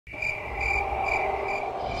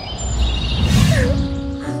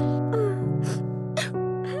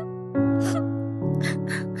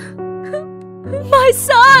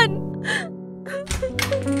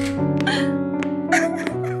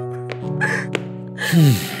Hey!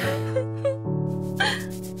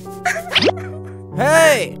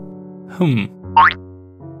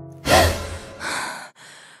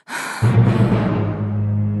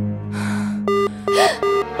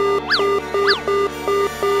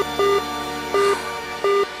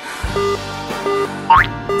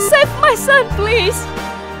 Save my son, please!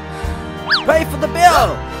 Pay for the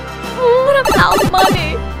bill! What about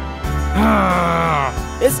money?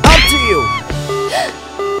 It's up to you!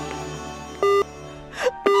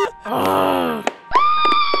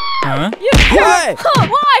 You Why?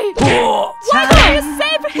 Why? Why don't you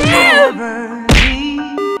save him?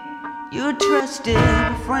 Your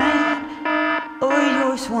trusted friend or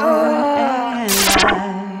your sworn ally.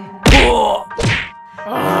 Oh,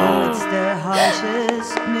 it's the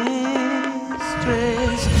harshest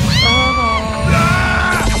mistress of all.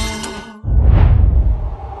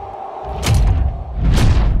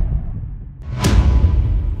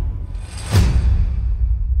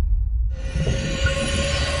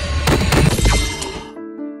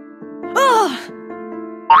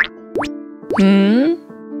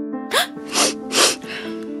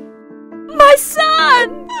 My son!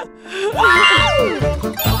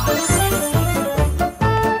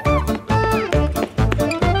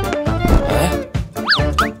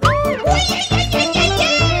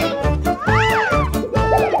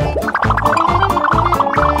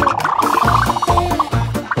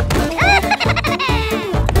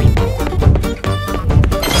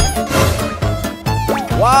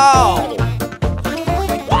 Wow!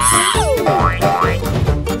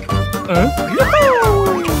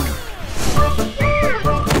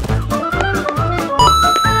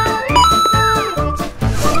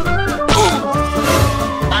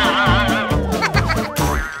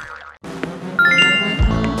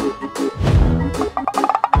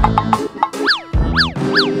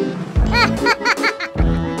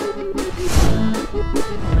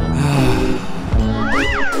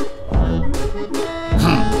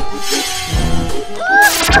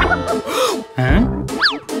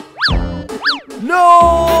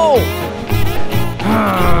 No!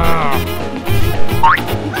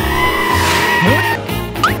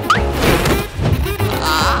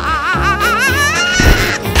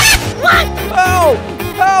 Help!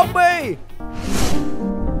 Help me!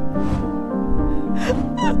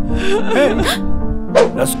 Hey,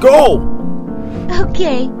 let's go!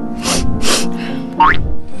 Okay.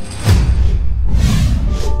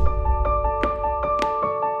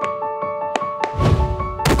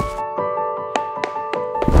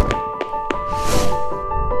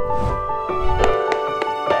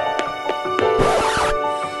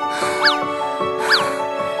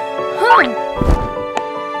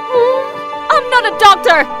 I'm not a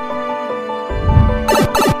doctor!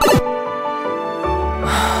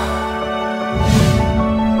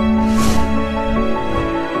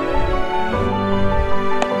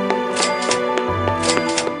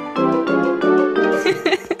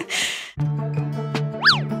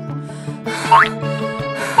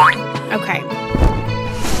 Okay.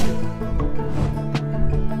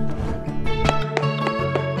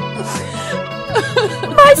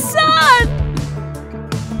 My son!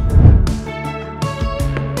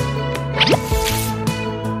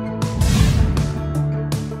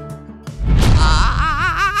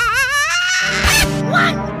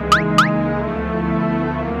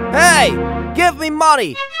 Hey! Give me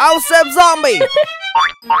money! I'll save zombie!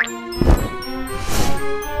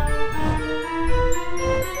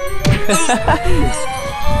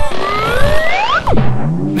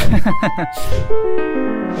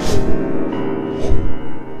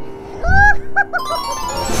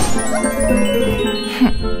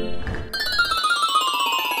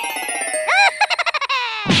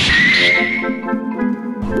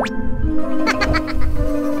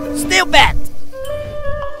 Still bad!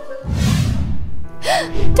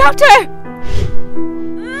 Doctor!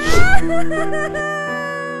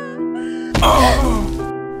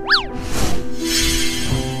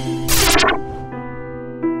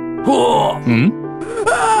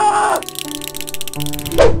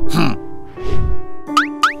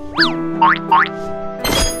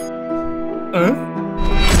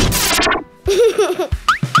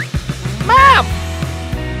 Mom!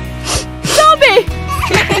 Zombie!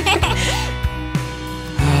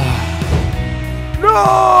 No!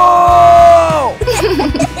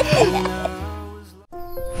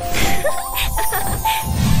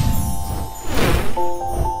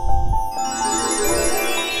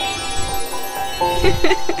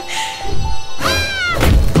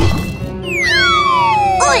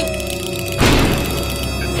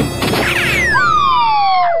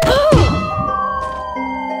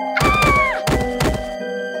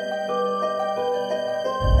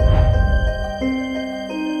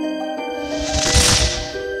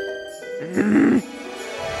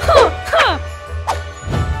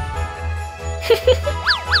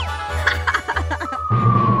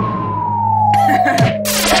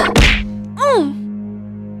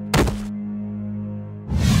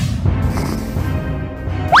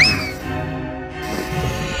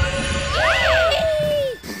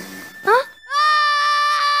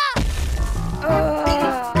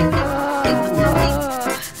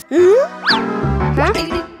 Hey!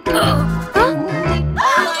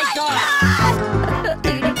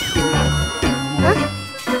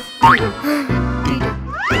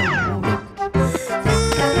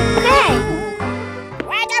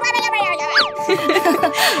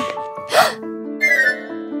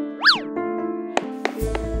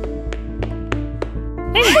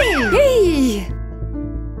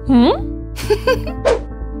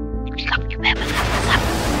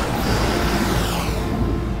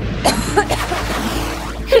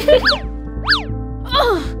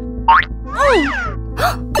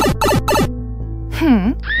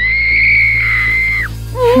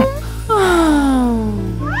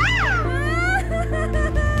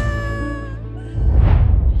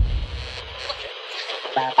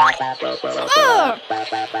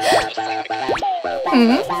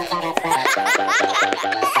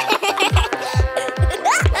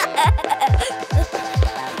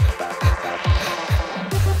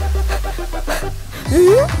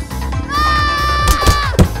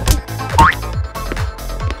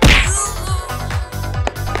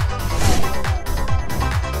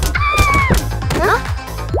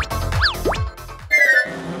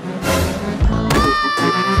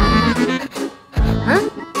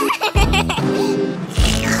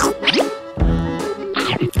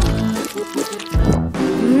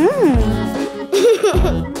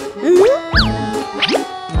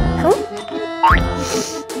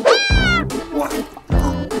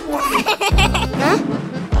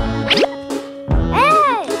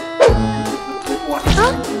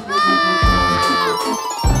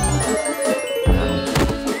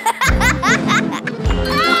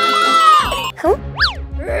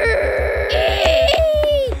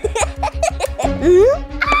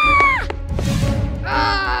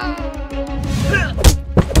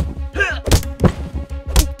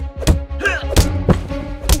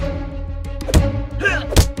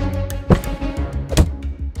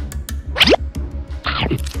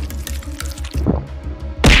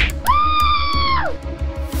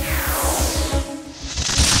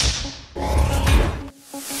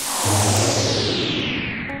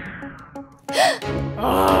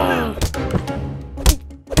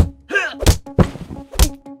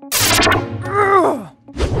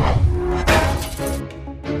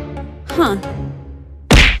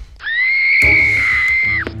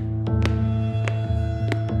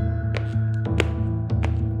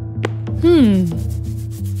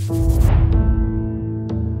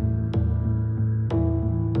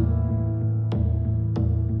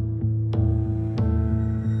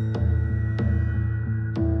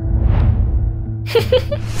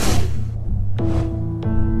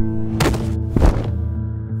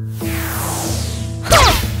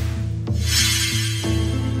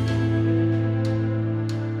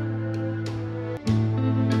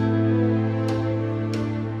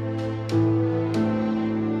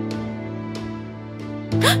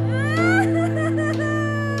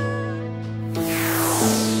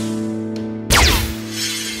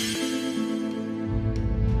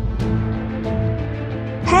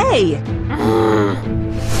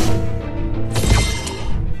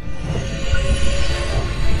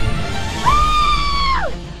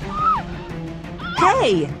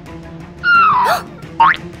 Hey!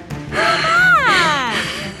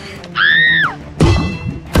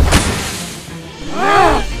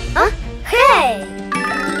 Hey!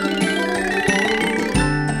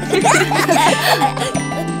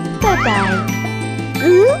 Bye-bye.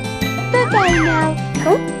 Bye-bye now.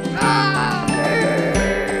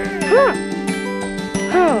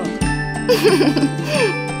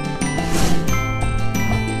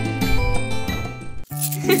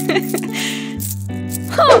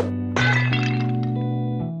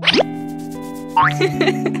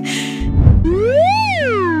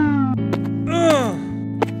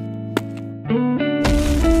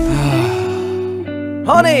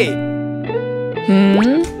 Honey!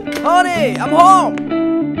 Honey, I'm home!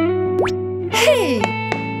 Hey!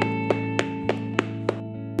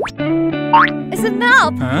 It's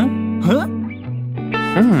enough! Huh?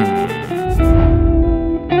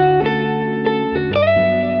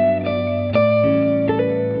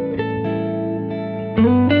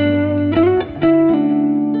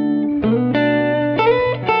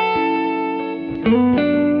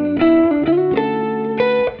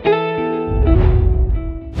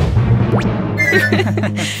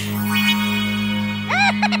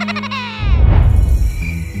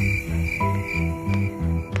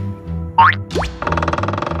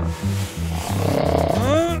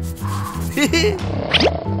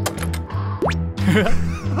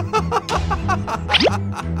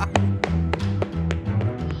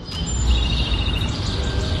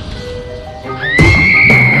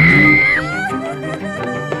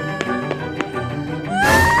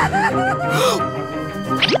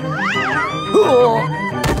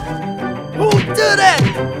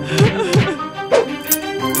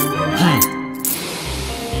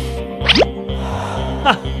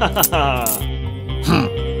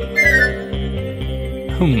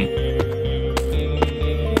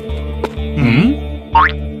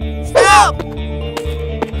 Stop!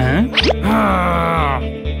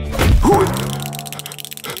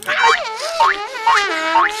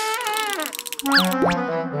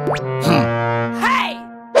 Hey!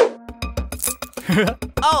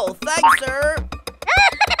 Oh, thanks, sir.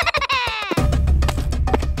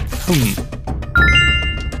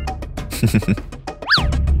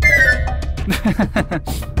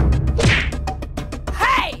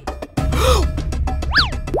 Hey!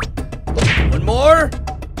 One more?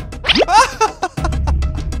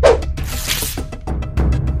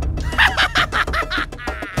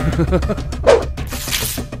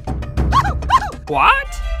 What?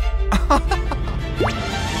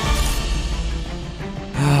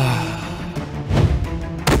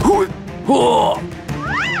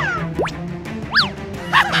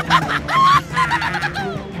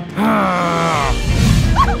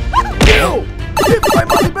 You! Give my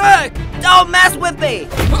money back! Don't mess with me!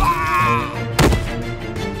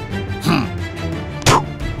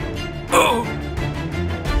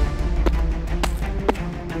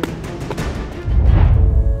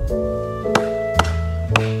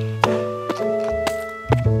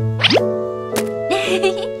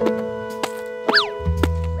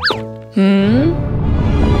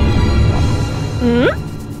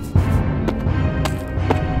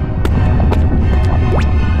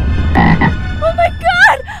 Oh my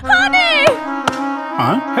God! Honey!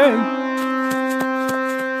 Huh? Hey.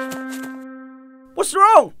 What's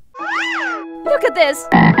wrong? Look at this!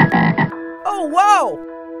 Oh, wow!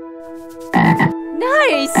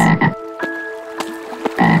 Nice!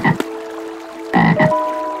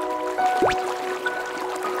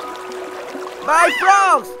 My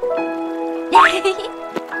frogs!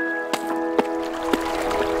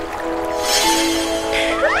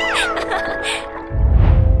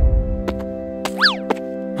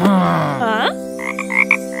 Huh?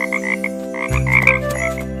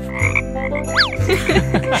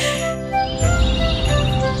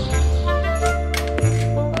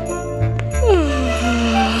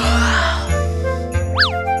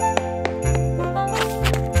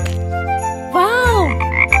 Wow!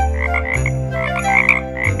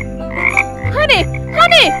 Honey!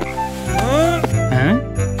 Honey! Huh?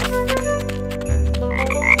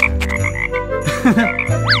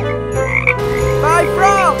 My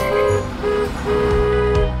frogs!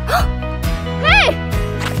 Hey!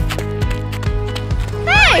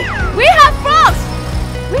 Hey! We have frogs!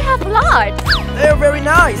 We have blood! They're very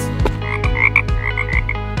nice!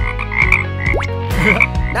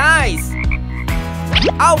 Nice!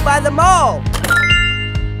 I'll buy them all!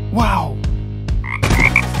 Wow.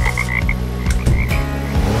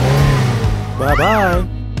 Bye-bye!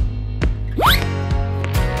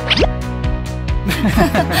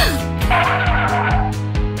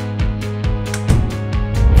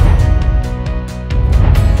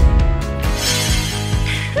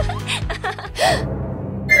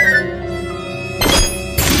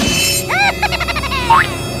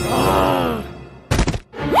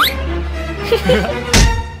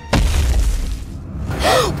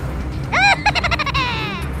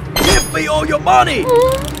 Give me all your money!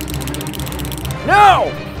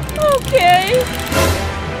 Now! Okay.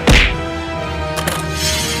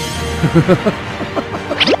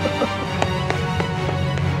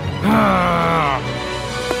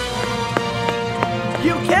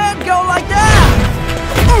 You can't go like that!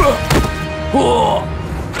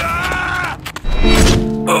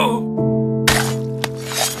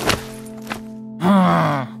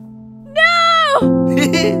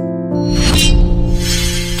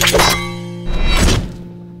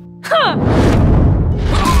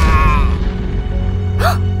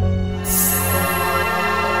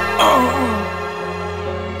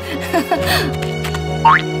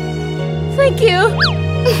 Thank you.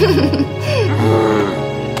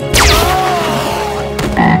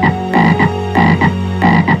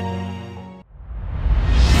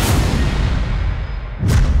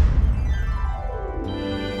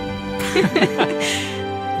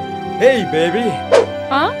 Hey, baby.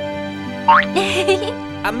 Huh?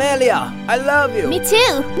 Amelia, I love you! Me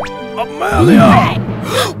too. Amelia!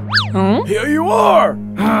 Huh? Here you are!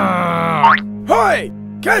 Hey!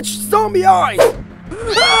 Catch zombie eyes!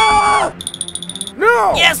 Ah!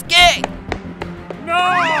 No! Yes, King!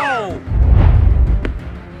 No!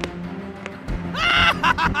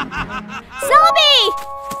 Zombie!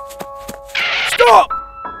 Stop!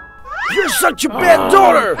 You're such a bad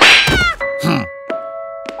daughter!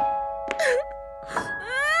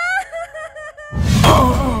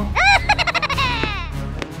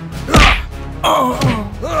 What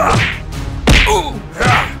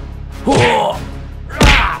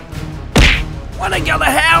the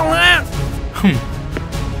hell, man?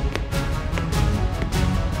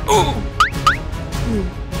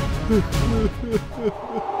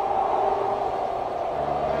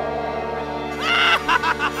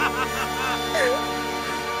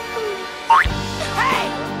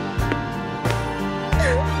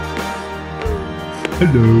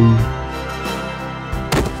 Hello.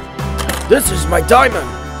 This is my diamond.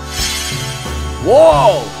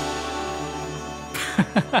 Whoa!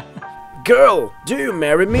 Girl, do you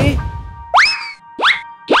marry me?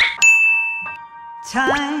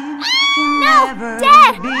 Time can never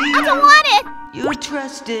Dad! be I don't want it! your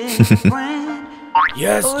trusted friend.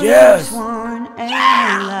 Yes, or yes. your sworn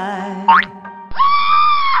ally.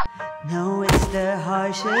 No, it's the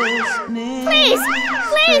harshest Please! Please!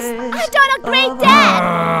 I don't agree,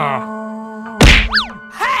 Dad!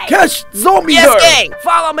 Catch zombie Yes, girl! gang!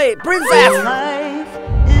 Follow me, princess! Life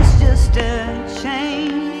is just a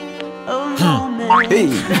chain of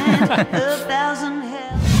moments spent 1,000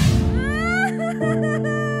 hell.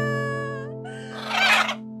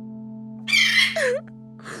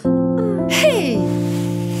 Hey!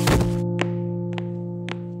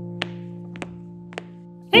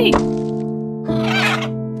 Hey!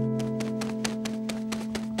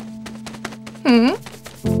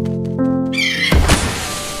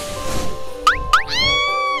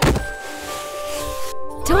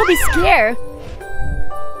 Don't be scared.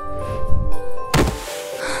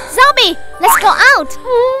 Zombie, let's go out.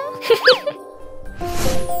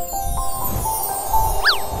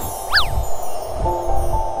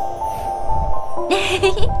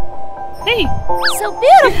 Hey, so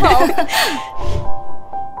beautiful.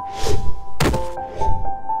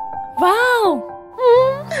 Wow.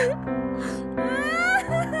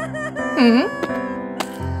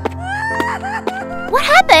 What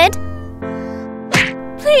happened?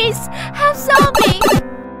 Please, have zombie.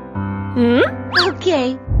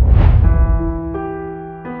 Okay.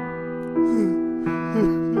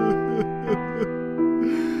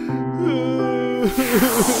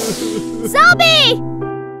 Zombie!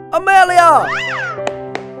 Amelia!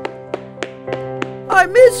 I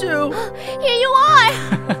miss you! Here you are.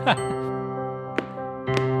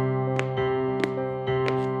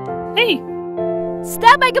 Hey,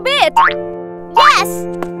 step back a bit. Yes.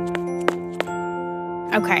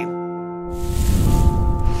 Okay.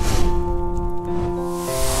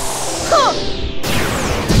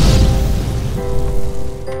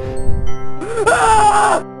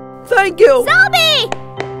 Ah! Thank you! Zombie!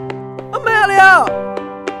 Amelia!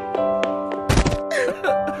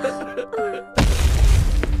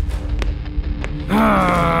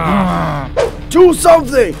 Do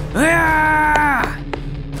something!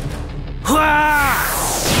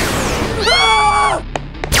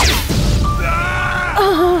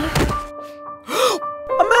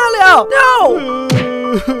 Amelia! No!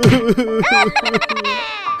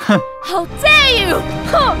 How dare you!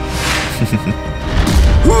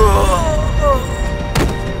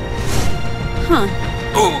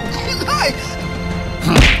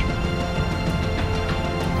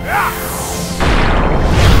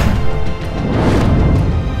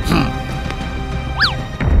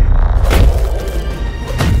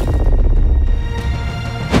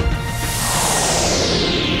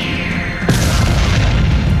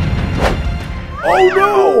 Oh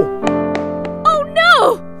no! Oh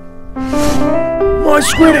no! My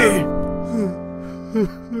Squiddy!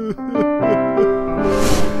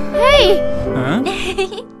 Hey!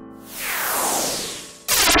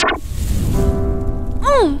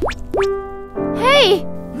 Huh? Hey!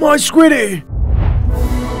 My Squiddy!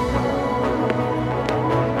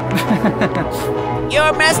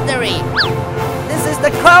 Your mastery! This is the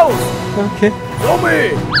clothes! Okay.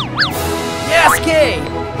 Zombie! Yes, King!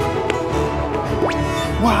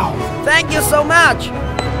 Wow. Thank you so much!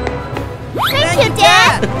 Thank you,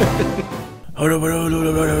 Dad!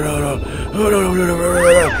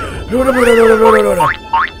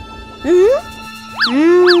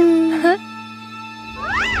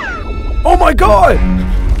 Oh my god!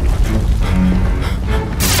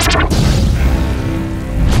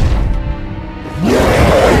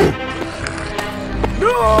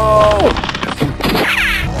 No!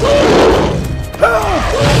 Help!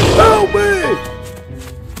 Help me!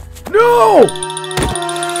 No!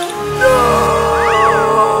 No!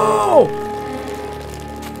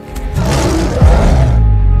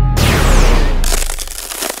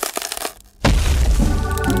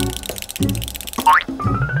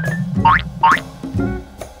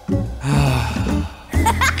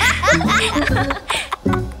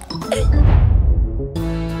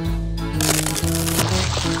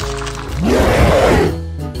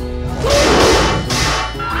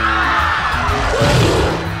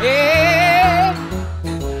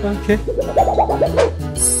 Okay.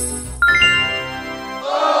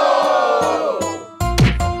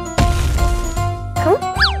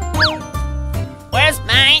 Where's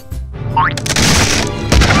mine?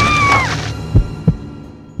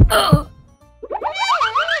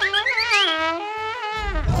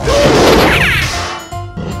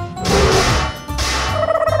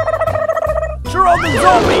 German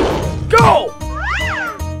zombie! Go!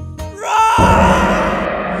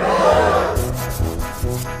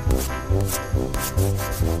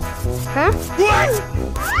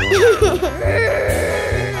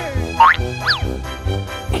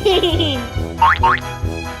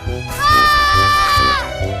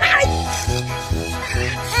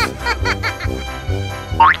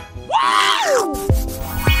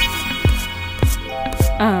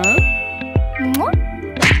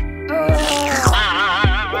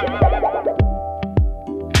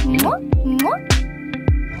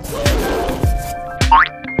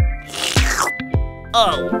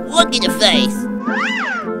 Oh, look at your face.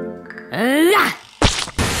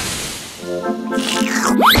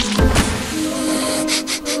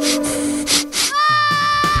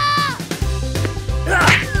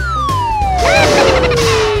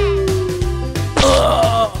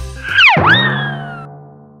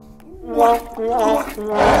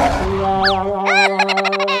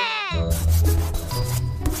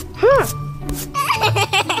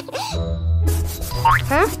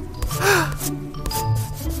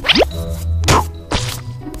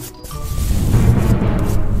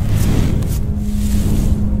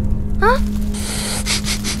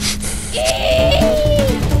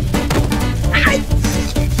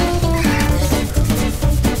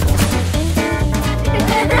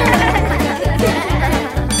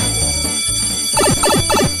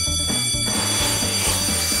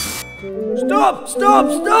 Stop!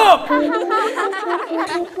 Stop! Stop!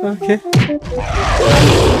 Okay.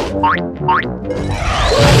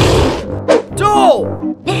 Doll!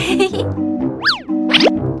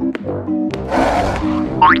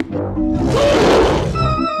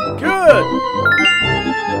 Good!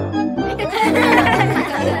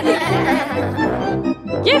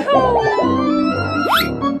 Yoo-hoo!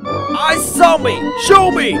 I saw me!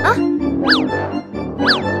 Show me!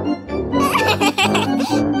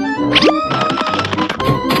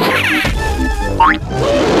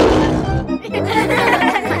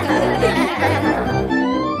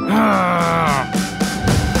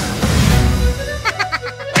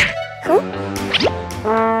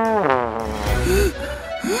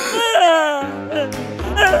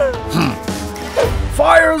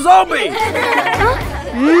 Fire zombie!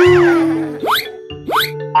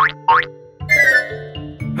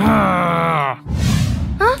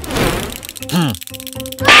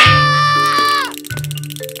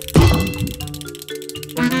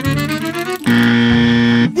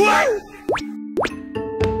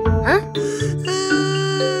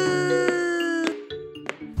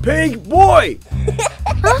 Pig boy!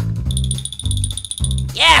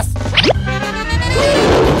 Yes!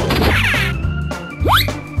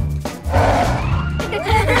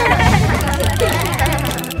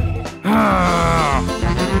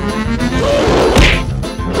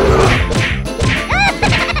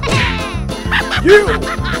 You!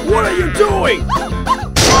 What are you doing?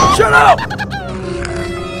 Shut up!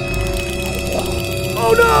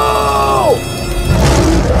 Oh no!